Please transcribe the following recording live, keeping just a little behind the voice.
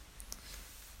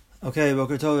Okay,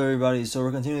 Boker Tov, everybody. So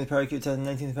we're continuing the Parakut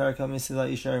 19th Parakut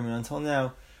Mesilat Yesharim, and until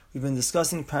now we've been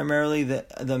discussing primarily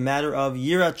the matter of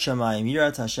Yirat Shamayim,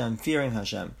 Yirat Hashem, fearing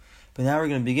Hashem. But now we're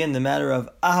going to begin the matter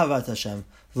of Ahavat Hashem,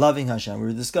 loving Hashem. We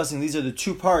were discussing these are the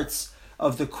two parts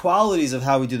of the qualities of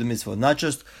how we do the mitzvah, not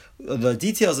just the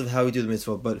details of how we do the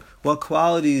mitzvah, but what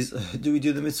qualities do we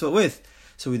do the mitzvah with.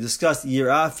 So we discussed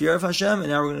Yirah, fear of Hashem, and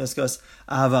now we're going to discuss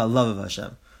Ahava, love of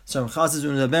Hashem. So Ramchal says,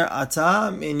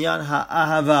 "Ata minyan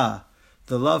ha'ahava,"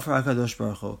 the love for Hakadosh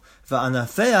Baruch Hu.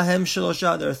 Va'anafei ahem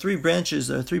shelosha. There are three branches.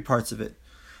 There are three parts of it.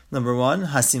 Number one,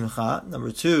 hasimcha.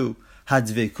 Number two,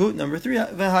 hadvekut. Number three,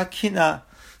 v'hakina.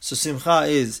 So simcha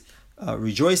is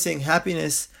rejoicing,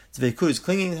 happiness. Dvekut is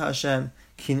clinging to Hashem.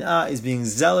 Kina is being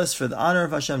zealous for the honor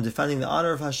of Hashem, defending the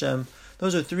honor of Hashem.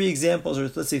 Those are three examples,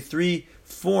 or let's say three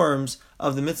forms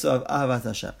of the mitzvah of Ahavat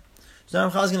Hashem. So now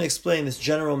Ramchal is going to explain this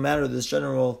general matter, this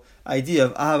general idea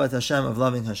of Ahavat Hashem, of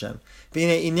loving Hashem.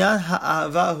 V'inei inyan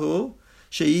ha'avahu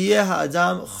sheyiyeh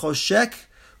ha'adam choshek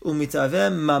umitaveh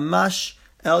mamash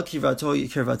el kirvato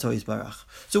yitbarach.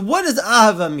 So what does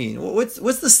Ahava mean?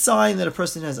 What's the sign that a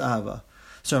person has Ahava?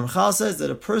 So Ramchal says that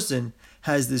a person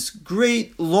has this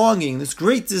great longing, this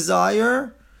great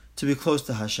desire to be close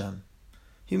to Hashem.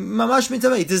 He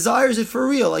desires it for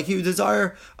real, like he would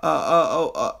desire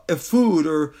a food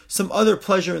or some other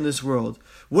pleasure in this world.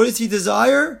 What does he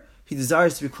desire? He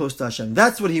desires to be close to Hashem.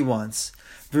 That's what he wants.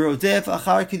 He pursues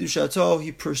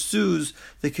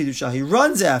the Kiddusha. He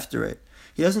runs after it.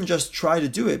 He doesn't just try to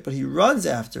do it, but he runs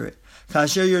after it.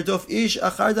 Right?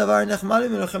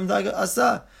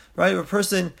 If a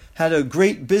person had a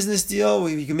great business deal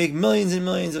where he could make millions and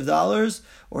millions of dollars,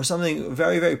 or something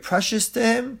very, very precious to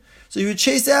him, so he would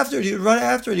chase after it, he would run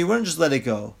after it, he wouldn't just let it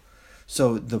go.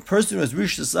 So the person who has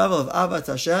reached this level of Ahavat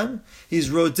Hashem, he's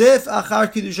rodef achar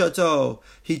kiddushato.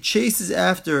 He chases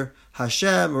after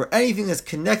Hashem or anything that's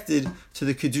connected to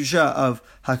the Kiddusha of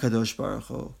HaKadosh Baruch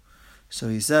Hu. So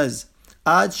he says,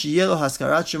 Ad sheyelo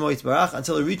haskarat shemo yitbarach,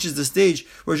 until it reaches the stage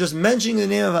where just mentioning the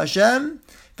name of Hashem,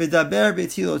 v'daber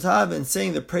b'tilotav, and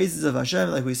saying the praises of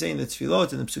Hashem, like we say in the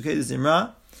Tefillot and the Psukei de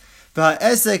Zimra,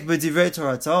 v'ha'esek b'divrei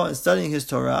Torato, and studying his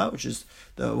Torah, which is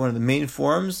one of the main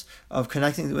forms of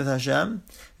connecting with Hashem,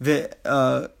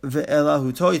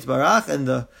 ve'elahuto yitbarach, and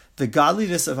the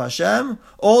godliness of Hashem.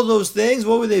 All those things,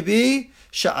 what would they be?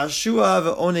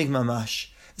 Sha'ashua v'oneg mamash.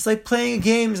 It's like playing a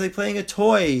game. It's like playing a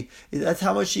toy. That's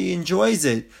how much he enjoys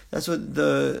it. That's what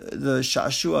the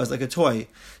sha'ashua is, like a toy.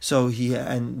 So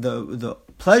the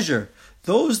pleasure,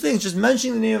 those things, just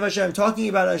mentioning the name of Hashem, talking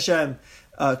about Hashem,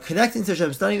 connecting to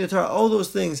Hashem, studying the Torah, all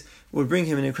those things would bring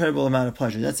him an incredible amount of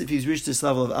pleasure. That's if he's reached this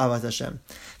level of Ahavat Hashem.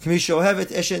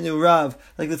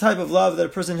 Like the type of love that a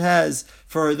person has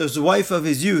for the wife of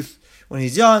his youth when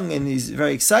he's young and he's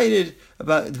very excited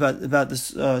about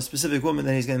this specific woman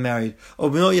that he's getting married. Or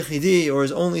b'no yichidi, or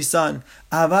his only son.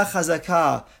 Ahava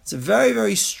chazaka. It's a very,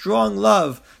 very strong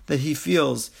love that he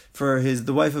feels for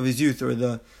the wife of his youth,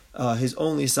 or his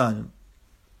only son.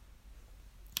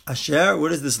 Asher,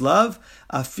 what is this love?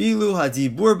 Afilu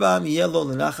hadibur bam yelo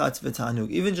lenachat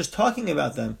v'tanug. Even just talking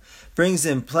about them brings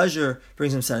him pleasure,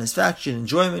 brings him satisfaction,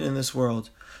 enjoyment in this world.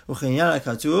 U'chinyan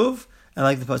hakatuv, and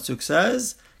like the pasuk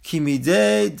says, Ki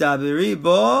midei dabiri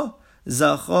bo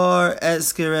zachor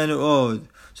eskerenu od.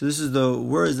 So this is the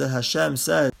words that Hashem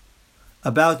said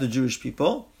about the Jewish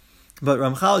people. But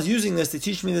Ramchal is using this to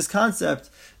teach me this concept,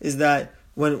 is that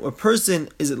when a person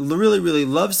really, really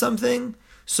loves something,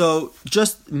 so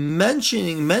just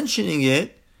mentioning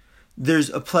it, there's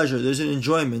a pleasure, there's an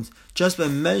enjoyment just by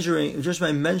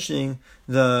mentioning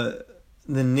the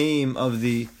name of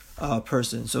the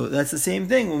person. So that's the same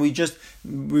thing. When we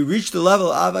reach the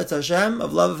level of Ahavat Hashem,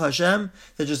 of love of Hashem,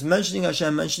 that just mentioning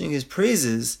Hashem, mentioning His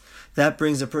praises, that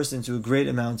brings a person to a great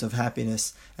amount of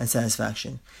happiness and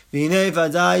satisfaction. Somebody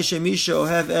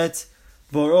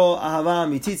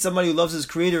who loves his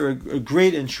Creator, a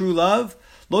great and true love,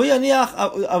 so once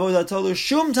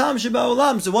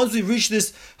we reach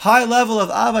this high level of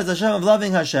Ahavat Hashem, of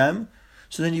loving Hashem,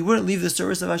 so then you wouldn't leave the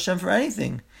service of Hashem for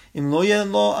anything. Unless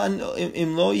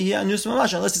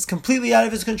it's completely out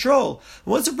of his control.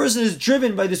 Once a person is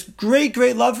driven by this great,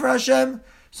 great love for Hashem,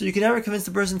 so you can never convince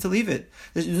the person to leave it.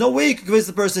 There's no way you can convince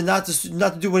the person not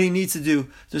to do what he needs to do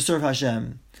to serve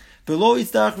Hashem. You're not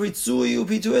going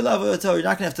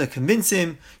to have to convince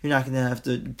him. You're not going to have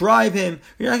to bribe him.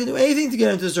 You're not going to do anything to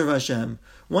get him to serve Hashem.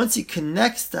 Once he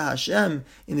connects to Hashem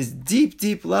in this deep,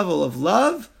 deep level of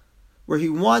love, where he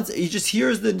just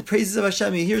hears the praises of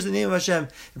Hashem, he hears the name of Hashem,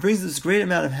 it brings this great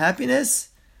amount of happiness.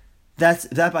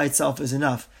 That by itself is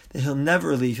enough, that he'll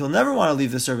never leave. He'll never want to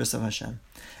leave the service of Hashem.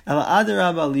 Ela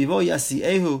adarabba livo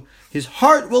yasiehu. His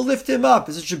heart will lift him up.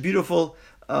 It's such a beautiful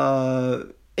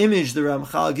image the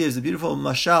Ramchal gives, a beautiful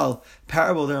mashal,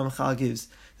 parable the Ramchal gives.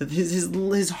 That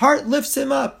his heart lifts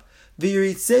him up.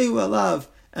 V'yiritzehu alav,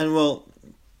 and will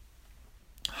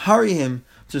hurry him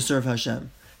to serve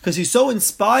Hashem. Because he's so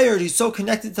inspired, he's so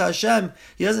connected to Hashem,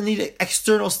 he doesn't need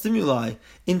external stimuli.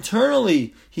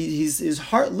 Internally, his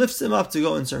heart lifts him up to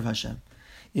go and serve Hashem.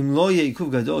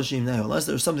 Unless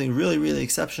there was something really, really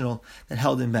exceptional that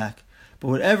held him back. But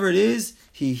whatever it is,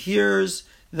 he hears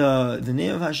the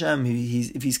name of Hashem.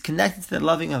 If he's connected to the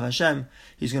loving of Hashem,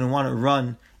 he's going to want to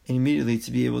run immediately to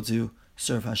be able to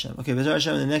serve Hashem. Okay, B'ezras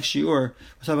Hashem, in the next shiur, we'll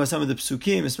talk about some of the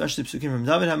psukim, especially psukim from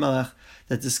David HaMelech,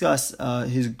 that discuss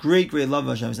his great love of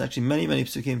Hashem. There's actually many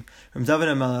psukim from David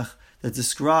HaMelech that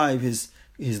describe his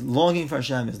longing for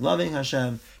Hashem, his loving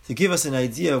Hashem, to give us an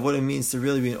idea of what it means to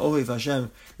really be an Ohev Hashem,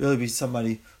 really be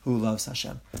somebody who loves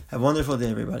Hashem. Have a wonderful day,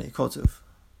 everybody. Kol Tuv.